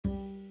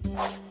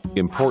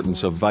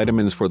Importance of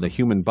vitamins for the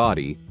human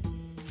body.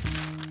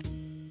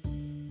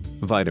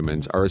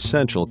 Vitamins are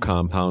essential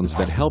compounds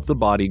that help the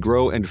body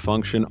grow and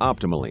function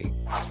optimally.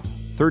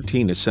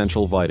 13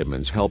 essential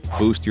vitamins help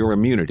boost your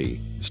immunity,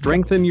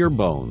 strengthen your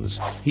bones,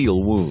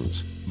 heal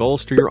wounds,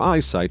 bolster your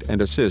eyesight,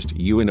 and assist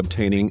you in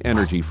obtaining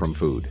energy from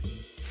food.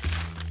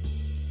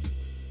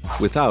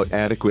 Without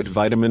adequate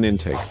vitamin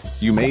intake,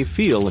 you may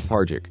feel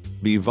lethargic,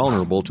 be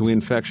vulnerable to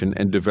infection,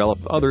 and develop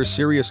other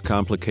serious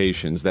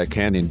complications that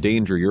can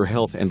endanger your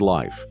health and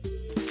life.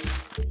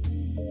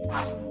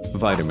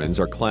 Vitamins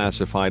are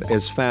classified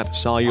as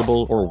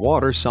fat-soluble or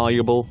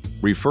water-soluble,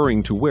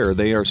 referring to where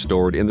they are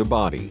stored in the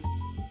body.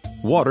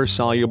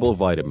 Water-soluble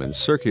vitamins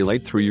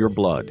circulate through your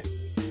blood.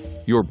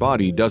 Your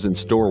body doesn't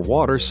store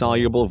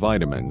water-soluble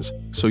vitamins,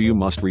 so you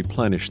must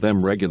replenish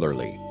them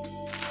regularly.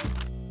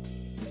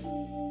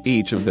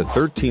 Each of the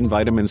 13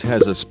 vitamins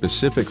has a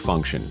specific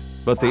function,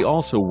 but they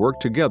also work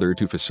together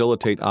to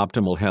facilitate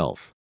optimal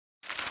health.